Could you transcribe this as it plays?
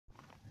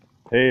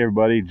Hey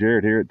everybody,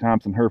 Jared here at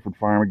Thompson Hereford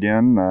Farm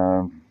again.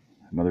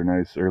 Another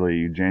nice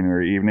early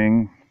January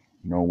evening.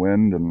 No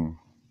wind and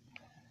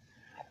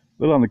a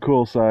little on the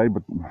cool side,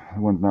 but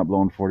the wind's not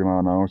blowing 40 mile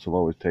an hour, so I'll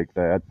always take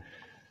that.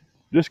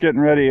 Just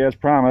getting ready, as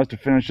promised, to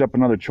finish up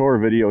another chore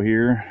video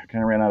here.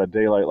 Kind of ran out of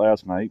daylight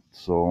last night,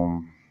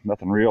 so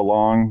nothing real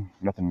long,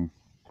 nothing,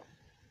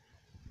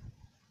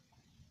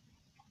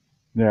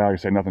 yeah, like I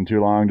say, nothing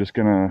too long. Just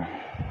gonna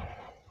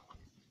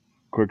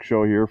quick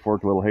show here,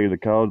 fork a little hay to the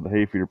cows, the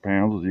hay feeder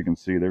panels. As you can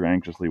see, they're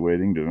anxiously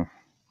waiting to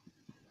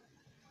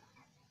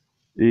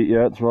eat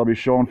yet, so I'll be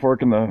showing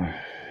forking the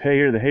hay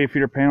here, the hay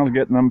feeder panels,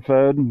 getting them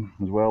fed,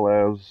 as well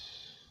as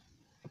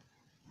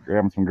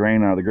grabbing some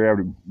grain out of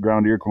the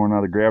ground ear corn out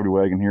of the gravity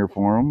wagon here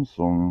for them.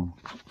 So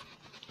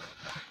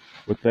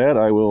with that,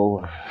 I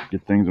will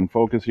get things in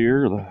focus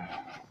here,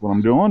 what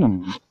I'm doing,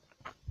 and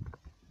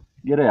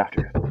get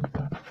after it.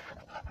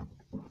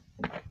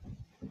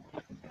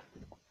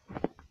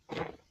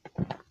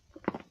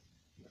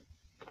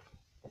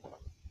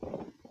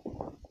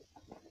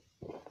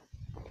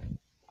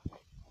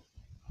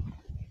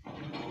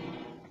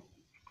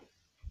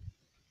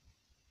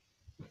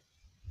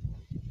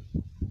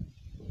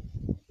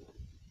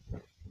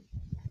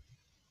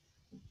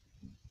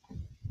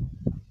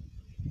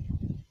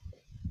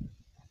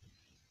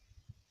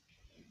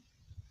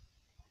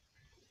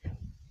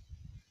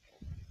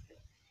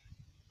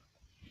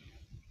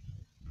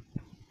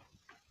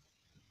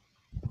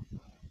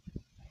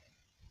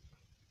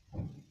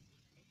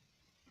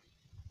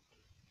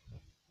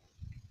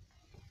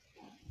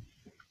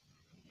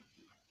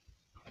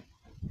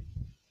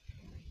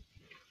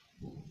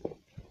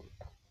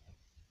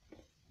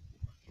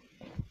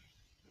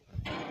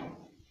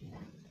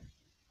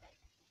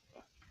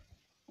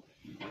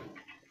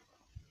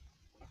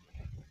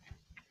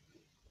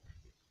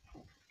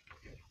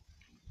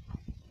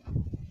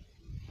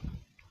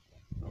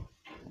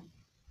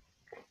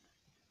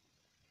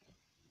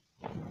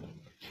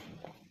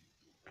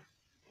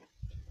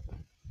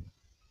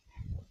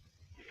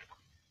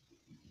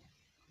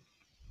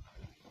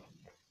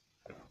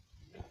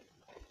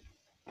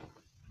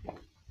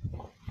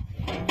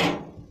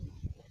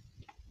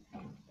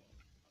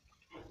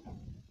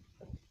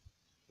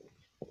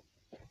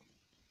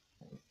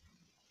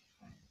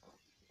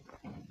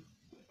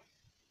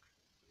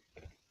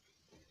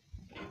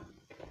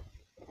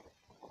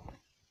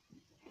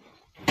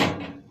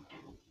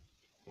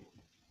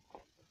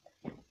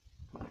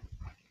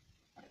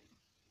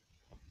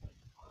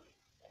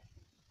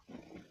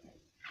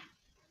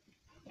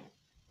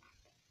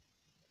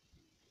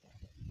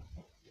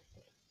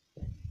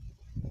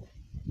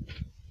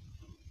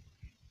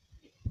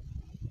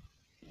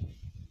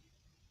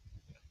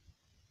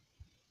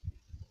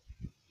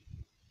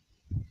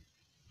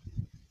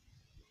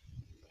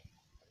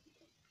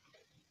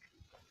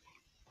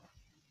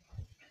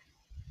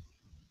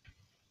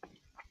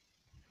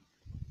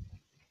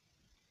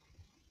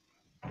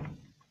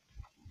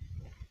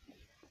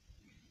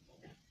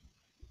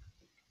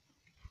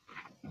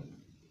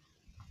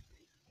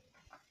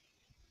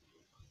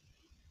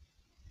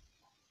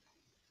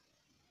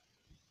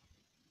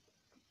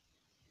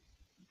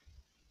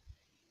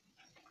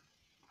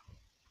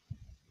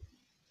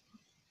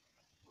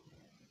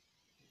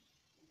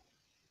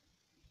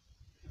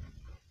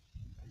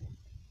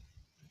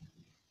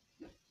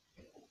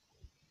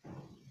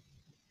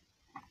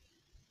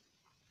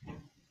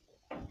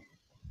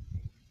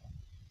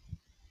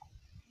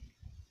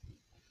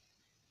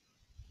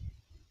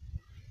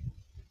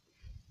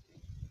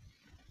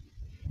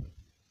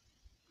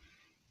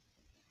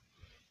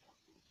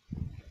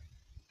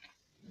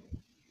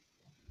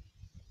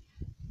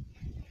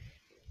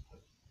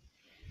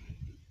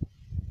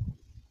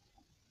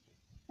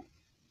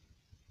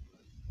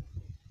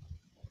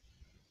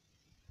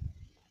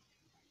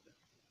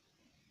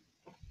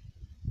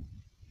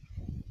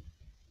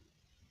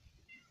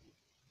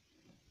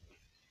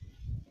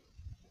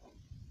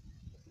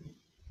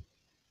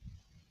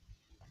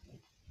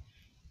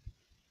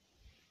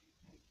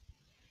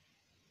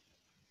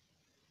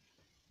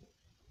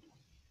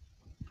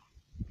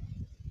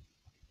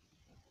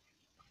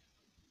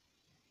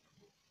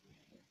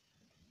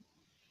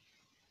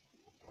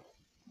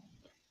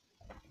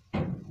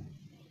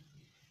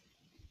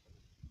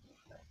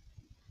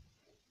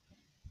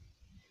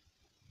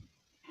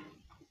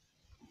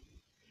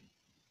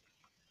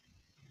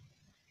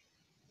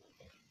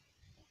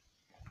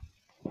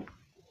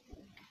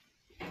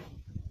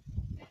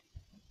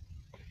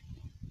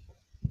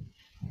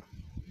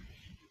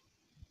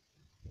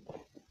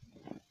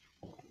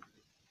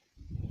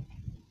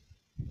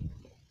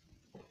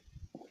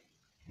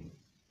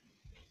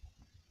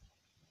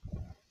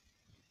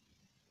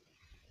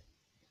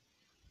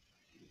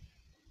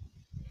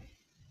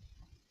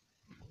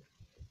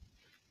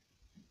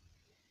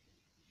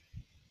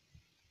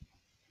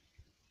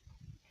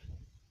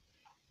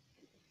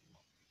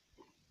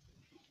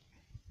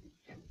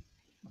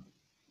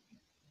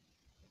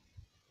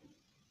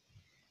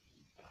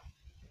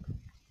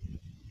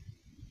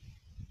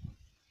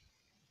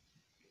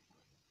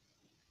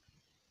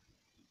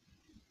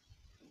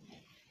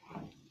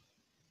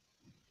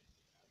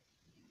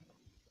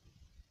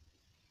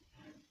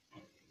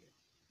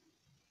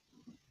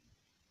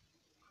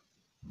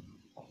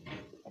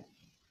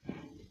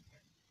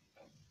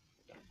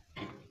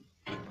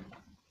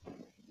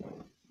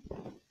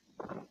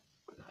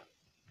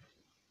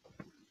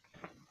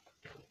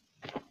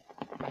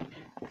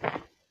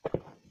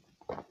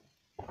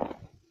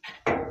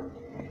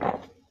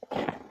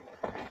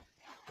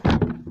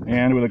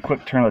 And with a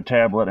quick turn of the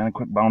tablet and a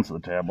quick bounce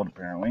of the tablet,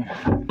 apparently,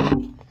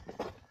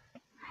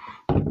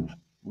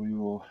 we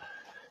will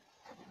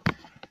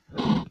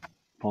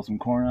pull some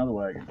corn out of the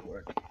wagon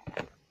quick.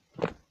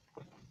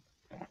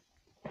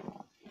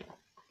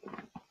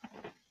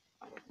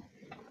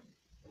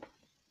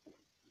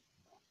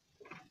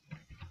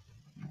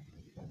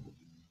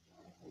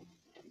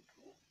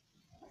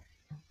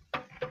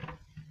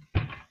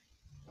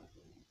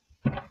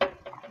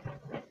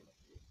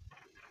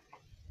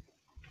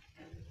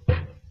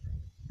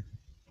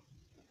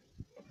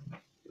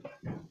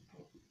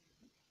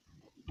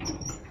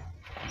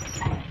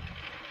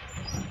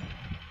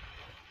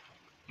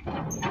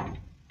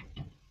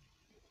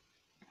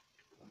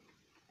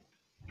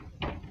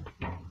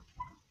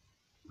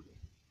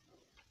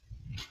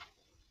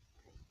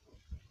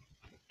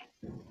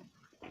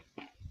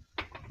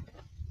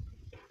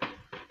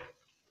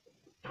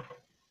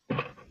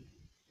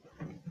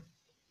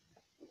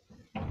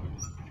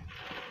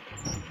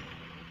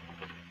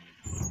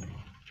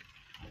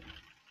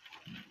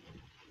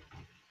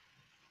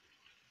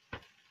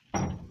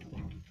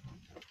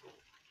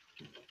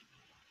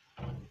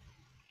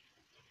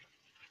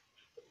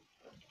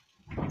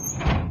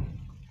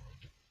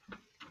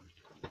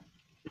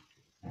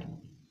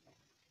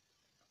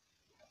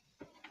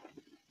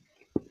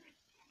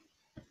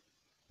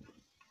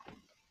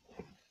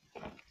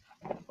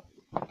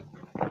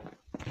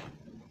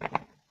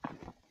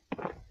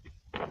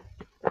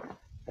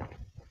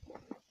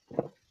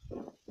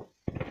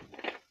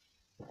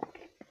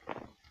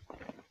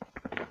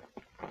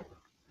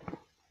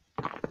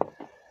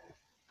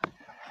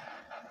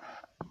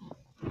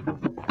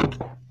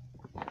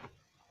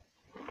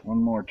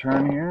 One more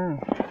turn here.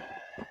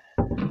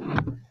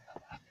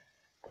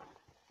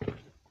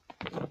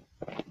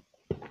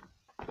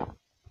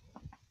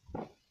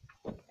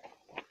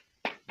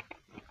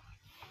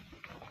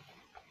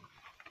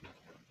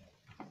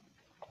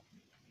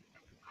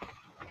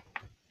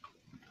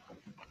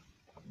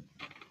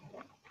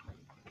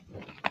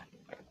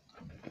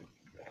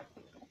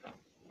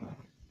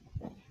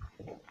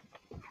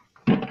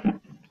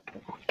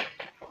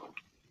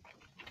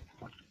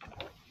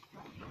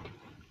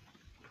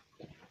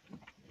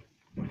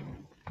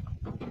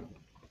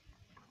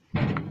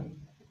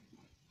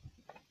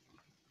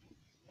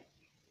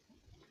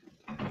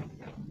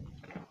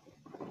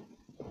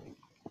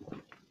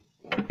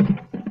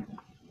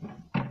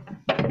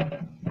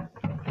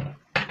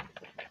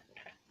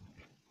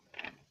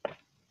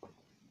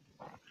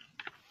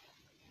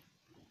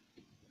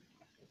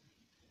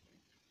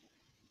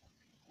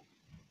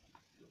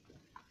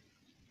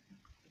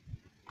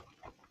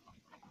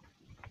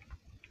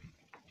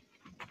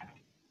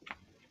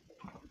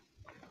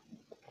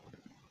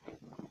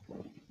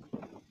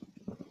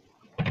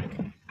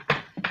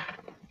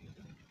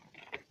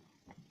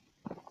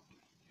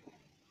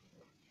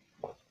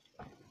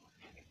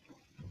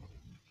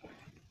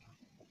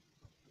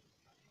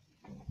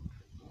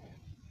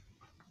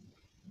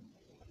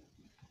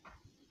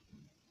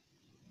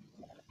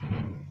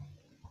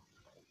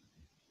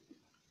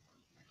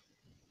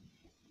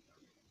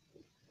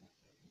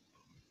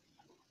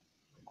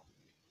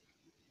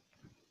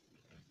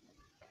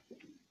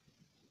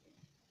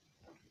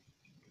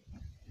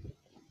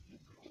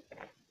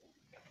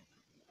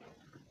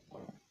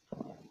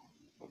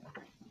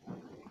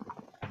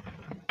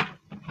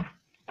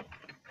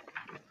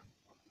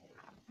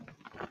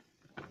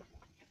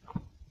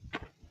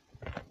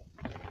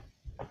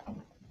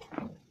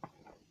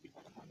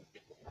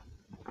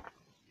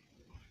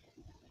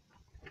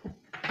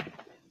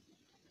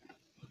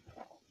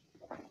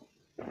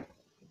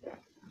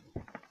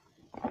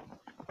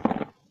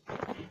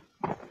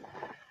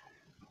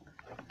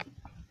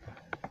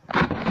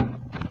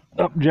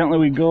 Up gently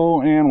we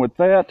go, and with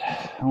that,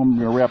 I'm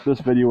going to wrap this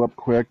video up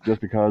quick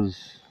just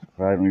because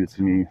I don't need to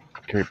see me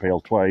carry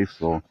pails twice,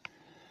 so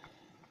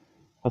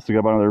I still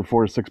got about another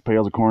 4 to 6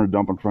 pails of corn to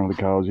dump in front of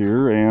the cows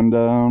here, and so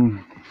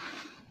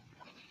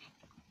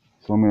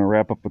I'm going to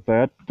wrap up with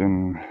that.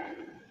 And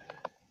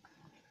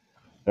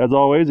as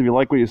always, if you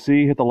like what you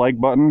see, hit the like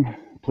button,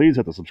 please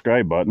hit the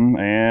subscribe button,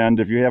 and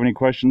if you have any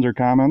questions or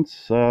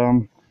comments,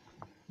 leave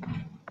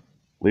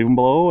them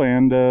below,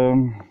 and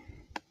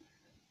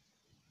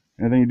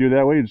anything you do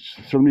that way, it's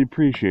certainly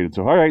appreciated.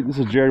 So, all right, this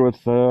is Jerry with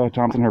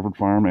Thompson Hereford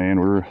Farm, and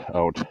we're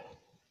out.